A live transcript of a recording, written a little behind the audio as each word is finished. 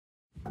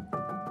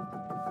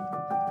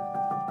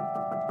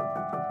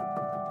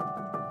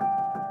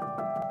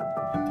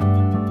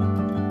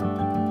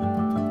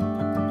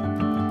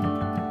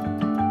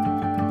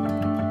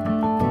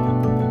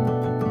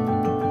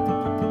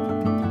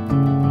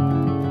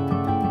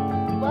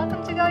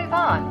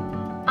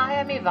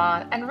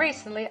Ivan, and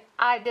recently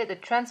I did the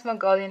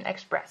Trans-Mongolian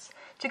Express.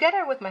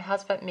 Together with my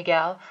husband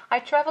Miguel, I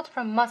traveled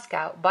from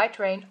Moscow by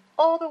train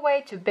all the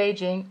way to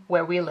Beijing,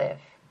 where we live.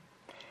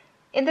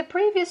 In the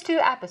previous 2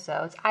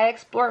 episodes, I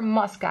explored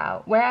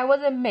Moscow, where I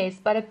was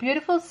amazed by the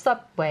beautiful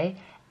subway,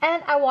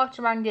 and I walked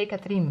around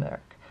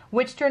Yekaterinburg,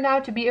 which turned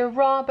out to be a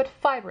raw but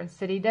vibrant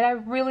city that I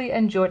really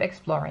enjoyed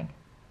exploring.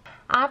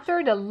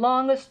 After the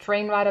longest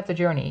train ride of the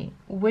journey,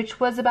 which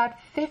was about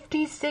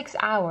 56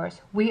 hours,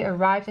 we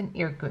arrived in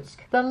Irkutsk,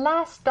 the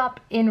last stop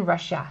in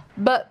Russia.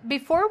 But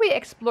before we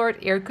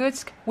explored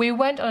Irkutsk, we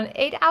went on an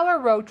 8-hour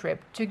road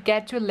trip to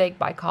get to Lake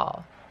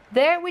Baikal.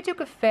 There we took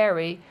a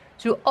ferry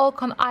to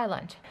Olkhon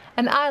Island,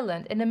 an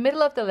island in the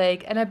middle of the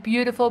lake and a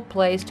beautiful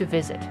place to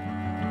visit.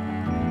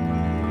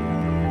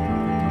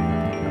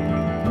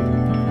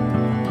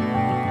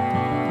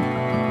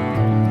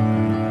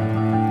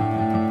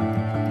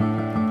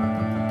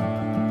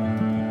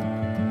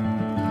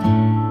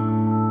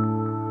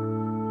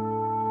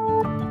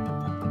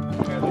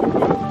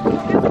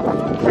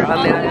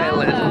 On the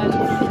island.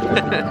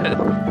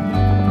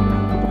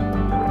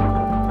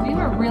 We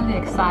were really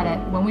excited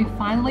when we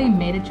finally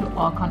made it to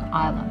Olkhon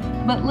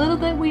Island, but little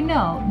did we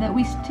know that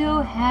we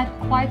still had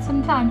quite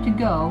some time to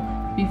go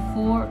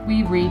before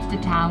we reached the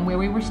town where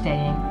we were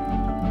staying.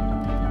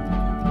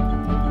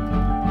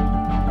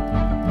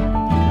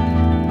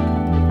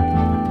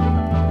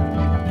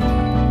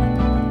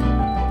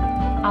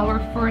 Our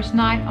first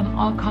night on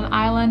Olkhon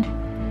Island,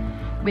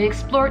 we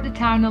explored the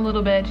town a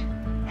little bit,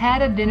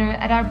 had a dinner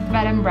at our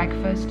bed and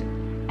breakfast,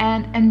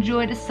 and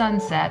enjoyed the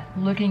sunset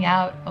looking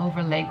out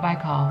over Lake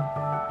Baikal.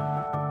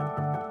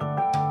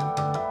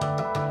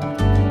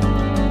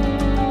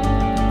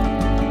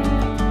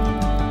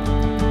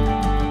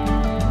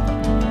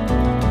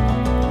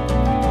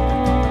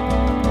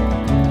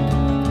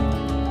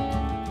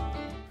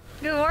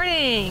 Good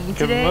morning!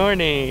 Good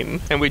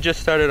morning! And we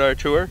just started our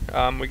tour.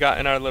 We got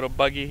in our little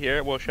buggy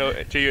here. We'll show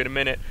it to you in a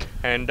minute.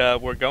 And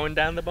we're going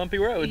down the bumpy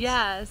roads.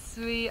 Yes,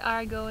 we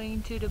are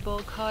going to the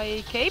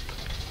Bolkhoi Cape,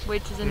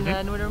 which is in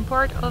the northern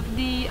part of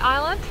the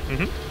island.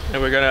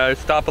 And we're gonna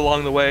stop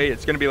along the way.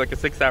 It's gonna be like a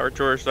 6-hour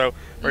tour, so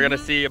we're gonna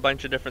see a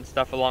bunch of different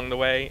stuff along the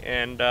way,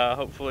 and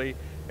hopefully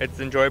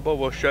it's enjoyable.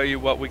 We'll show you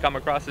what we come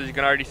across. As you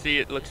can already see,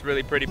 it looks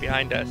really pretty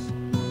behind us.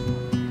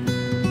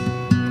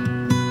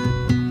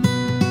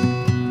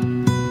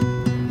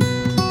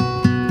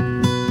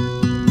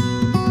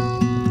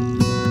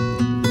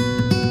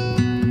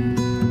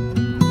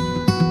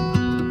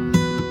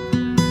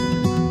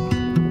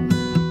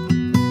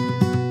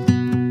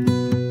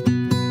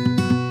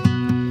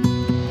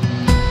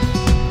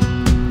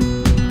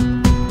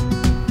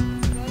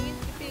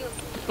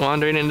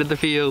 Wandering into the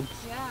fields.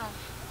 Yeah.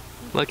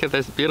 Look at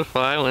this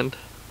beautiful island.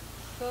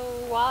 So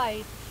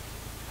wide.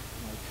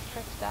 Like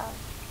stretched out.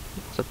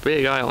 It's a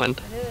big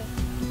island. It is.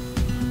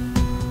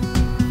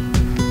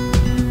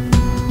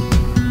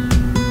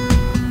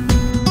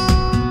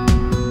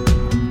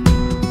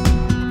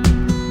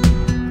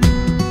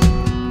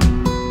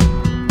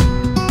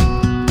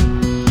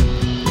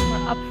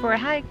 We're up for a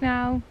hike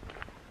now.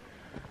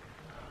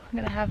 I'm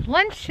gonna have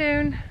lunch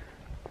soon.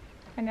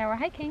 And now we're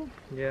hiking.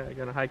 Yeah, we're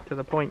gonna hike to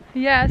the point.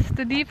 Yes,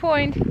 to the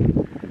point.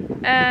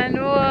 And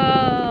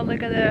whoa,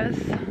 look at this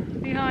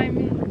behind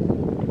me.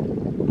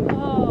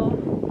 Oh,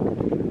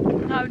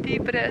 how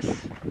deep it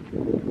is.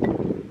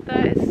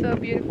 That is so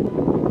beautiful.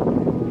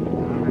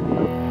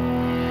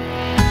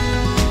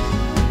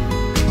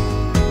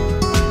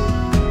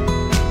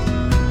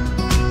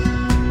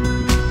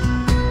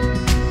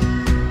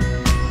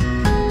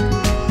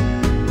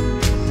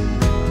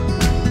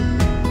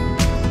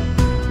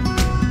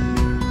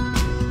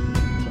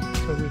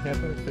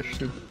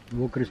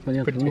 Его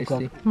корреспондент, ну как?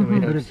 tasty.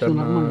 Он говорит, все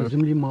нормально,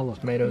 земли мало.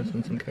 Tomatoes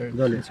and some carrots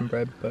Далее. and some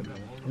bread, but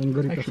Он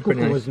говорит, а actually сколько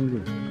pretty у вас nice.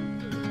 земли?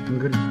 Он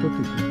говорит,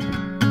 100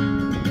 000.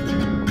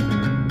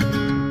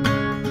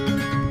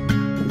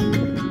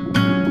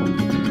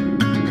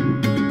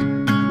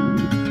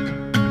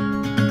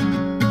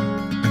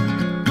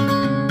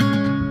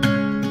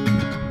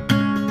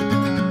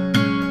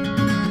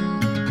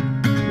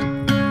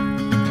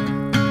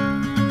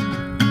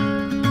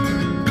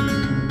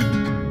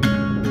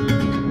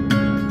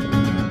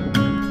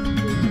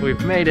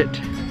 We've made it.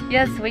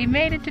 Yes, we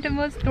made it to the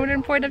most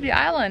northern part of the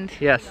island.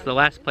 Yes, the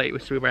last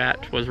place we were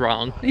at was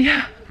wrong.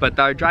 Yeah. But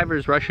our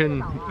driver's Russian,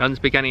 doesn't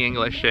speak any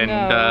English, and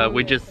No.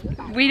 we just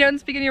don't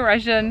speak any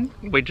Russian.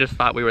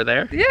 thought we were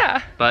there.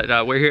 Yeah. But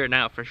we're here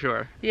now for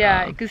sure.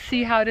 Yeah, you can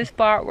see how this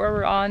part where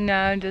we're on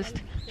now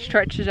just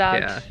stretches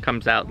out. Yeah,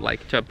 comes out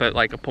like to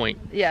like a point.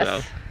 Yes.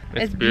 So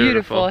it's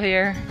beautiful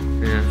here.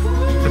 Yeah.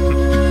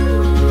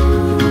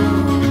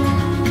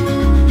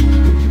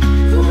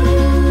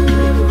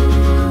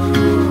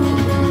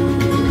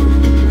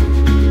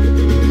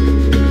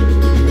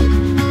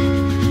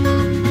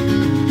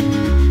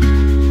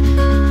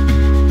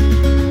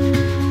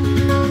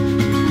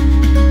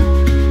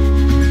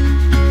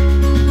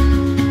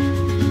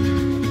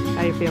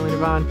 Feeling,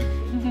 Yvonne?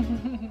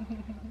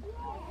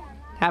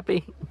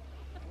 Happy?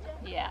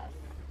 Yes.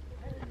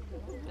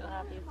 Still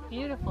happy. It's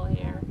beautiful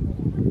here.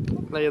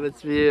 Look at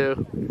this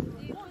view.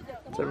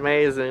 It's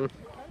amazing.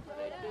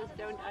 I just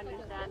don't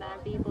understand how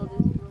people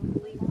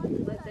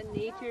just let the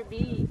nature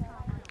be.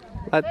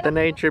 Let the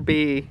nature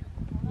be.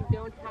 You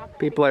don't have to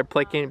People are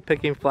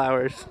picking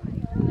flowers.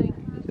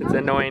 It's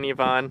annoying,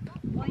 Yvonne.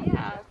 Well,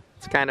 yeah.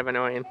 It's kind of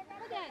annoying.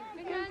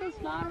 Because those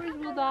flowers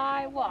will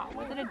die, what,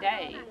 within a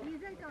day?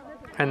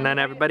 And then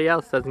everybody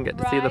else doesn't get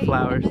to see the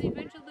flowers. And then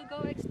eventually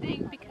they'll go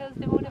extinct because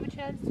they won't have a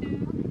chance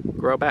to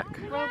Grow back.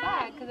 grow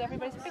back because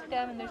everybody's picked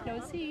them and there's no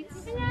seeds.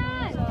 So,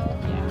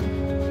 yeah.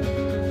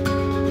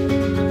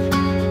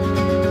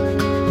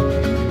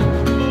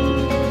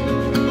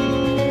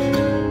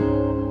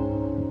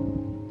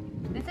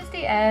 This is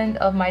the end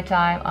of my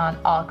time on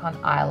Olkhon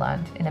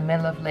Island in the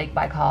middle of Lake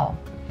Baikal.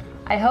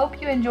 I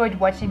hope you enjoyed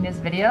watching this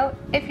video.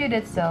 If you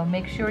did so,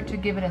 make sure to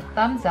give it a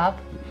thumbs up.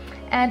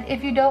 And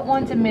if you don't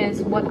want to miss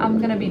what I'm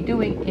gonna be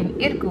doing in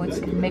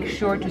Irkutsk, make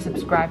sure to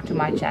subscribe to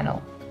my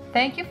channel.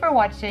 Thank you for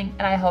watching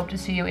and I hope to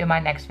see you in my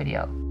next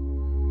video.